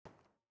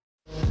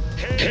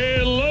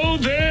Hello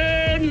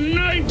there,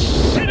 Night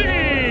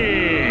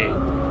City!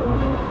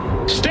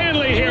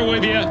 Stanley here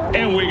with you,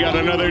 and we got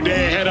another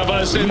day ahead of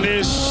us in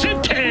this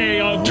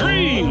city of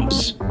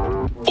dreams.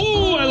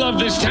 Ooh, I love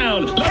this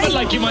town. Love it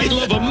like you might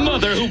love a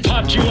mother who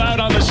popped you out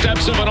on the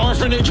steps of an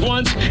orphanage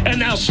once and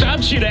now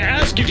stops you to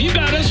ask if you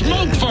got a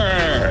smoke for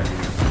her.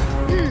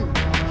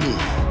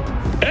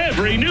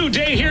 Every new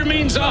day here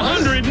means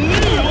 100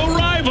 new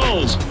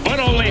arrivals, but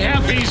only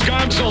half these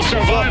gonks will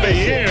survive a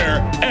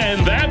year,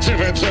 and that's if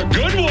it's a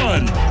good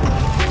one.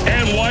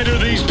 And why do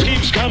these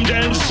peeps come to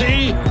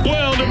NC?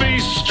 Well, to be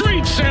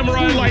street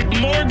samurai like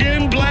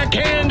Morgan,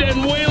 Blackhand,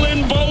 and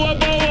Waylon Boa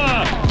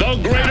Boa. The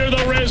greater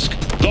the risk,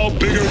 the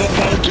bigger the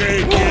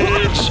bounty,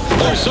 kids.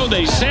 Or so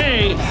they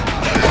say.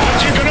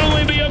 But you can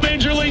only be a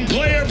major league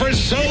player for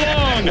so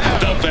long.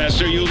 The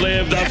faster you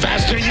live, the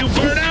faster you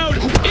burn out.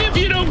 If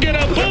you don't get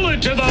a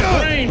bullet to the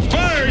brain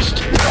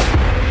first.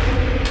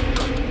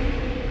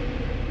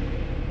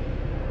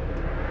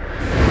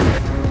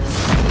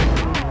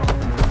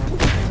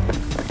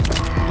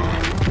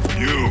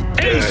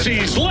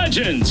 NC's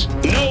legends.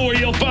 Know where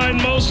you'll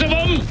find most of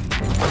them?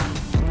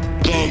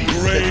 The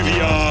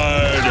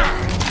graveyard.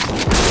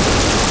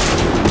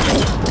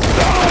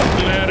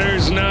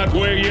 Matters not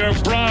where you're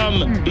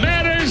from.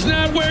 Matters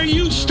not where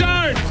you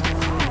start.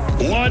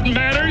 What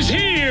matters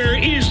here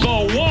is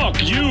the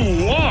walk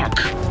you walk.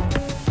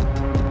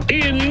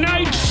 In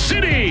Night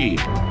City.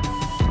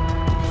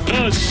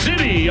 The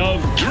city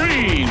of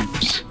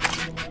dreams.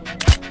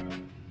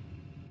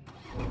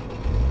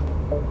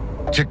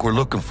 Chick we're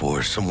looking for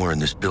is somewhere in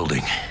this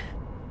building.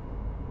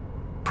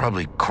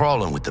 Probably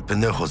crawling with the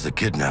pendejos that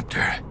kidnapped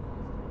her.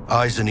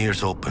 Eyes and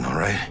ears open, all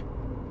right?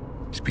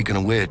 Speaking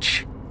of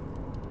which,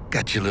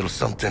 got you a little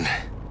something.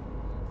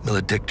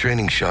 Militech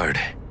training shard.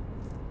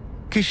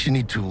 In case you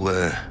need to,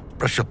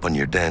 brush up on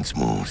your dance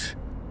moves.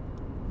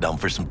 Down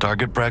for some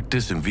target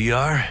practice in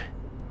VR?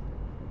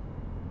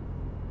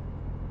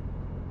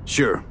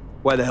 Sure.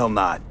 Why the hell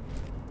not?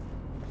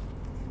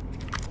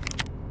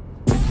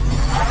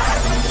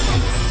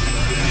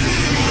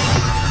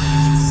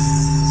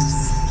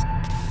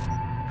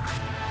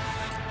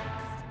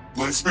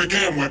 Let's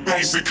begin with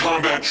basic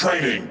combat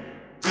training.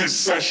 This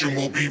session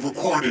will be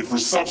recorded for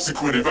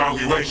subsequent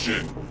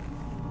evaluation.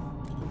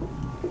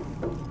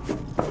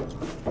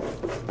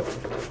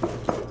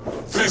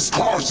 This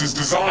course is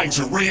designed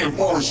to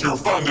reinforce your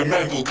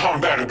fundamental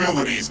combat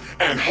abilities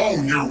and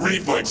hone your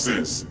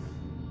reflexes.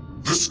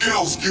 The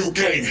skills you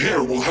gain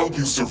here will help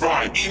you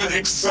survive, even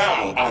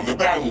excel on the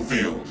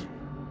battlefield.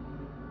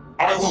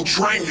 I will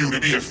train you to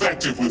be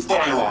effective with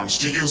firearms,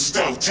 to use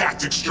stealth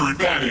tactics to your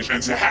advantage,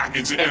 and to hack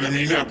into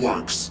enemy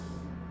networks.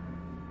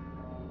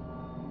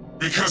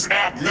 Because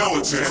at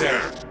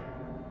Militech...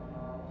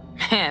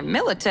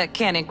 Militech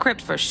can't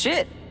encrypt for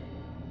shit.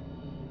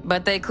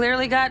 But they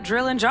clearly got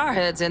drill and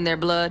jarheads in their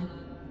blood.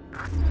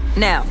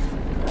 Now,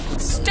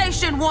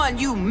 Station 1,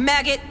 you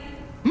maggot!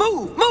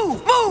 Move,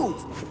 move,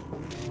 move!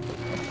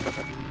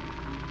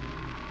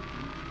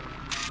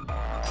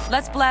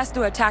 Let's blast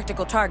through a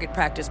tactical target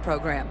practice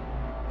program.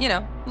 You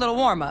know, a little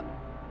warm-up.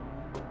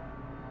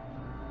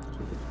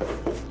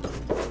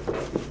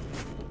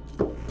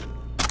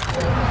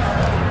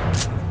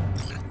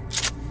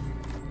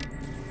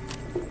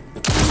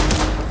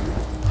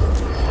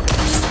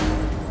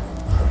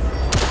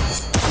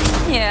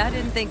 Yeah, I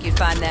didn't think you'd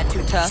find that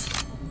too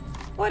tough.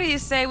 What do you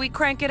say we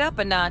crank it up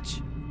a notch?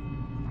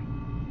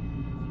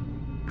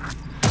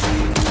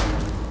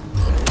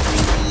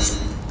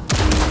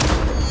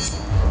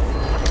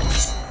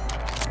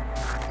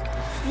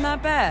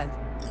 Not bad.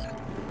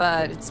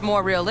 But it's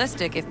more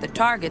realistic if the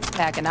target's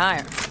packing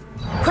iron.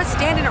 Quit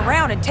standing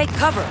around and take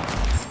cover.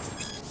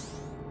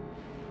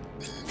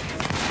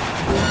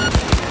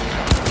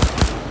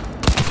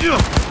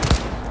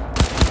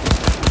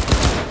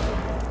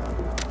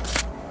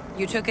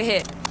 You took a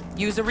hit.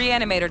 Use a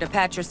reanimator to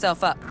patch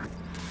yourself up.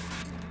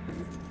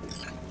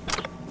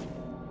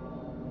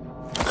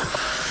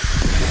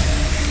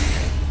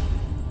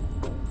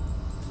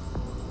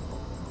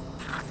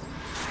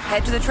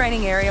 Head to the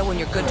training area when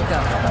you're good to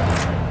go.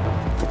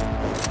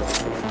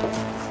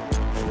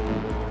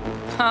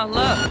 Oh,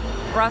 look.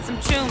 Brought some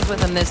tunes with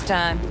him this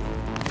time.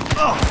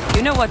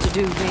 You know what to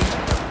do, V.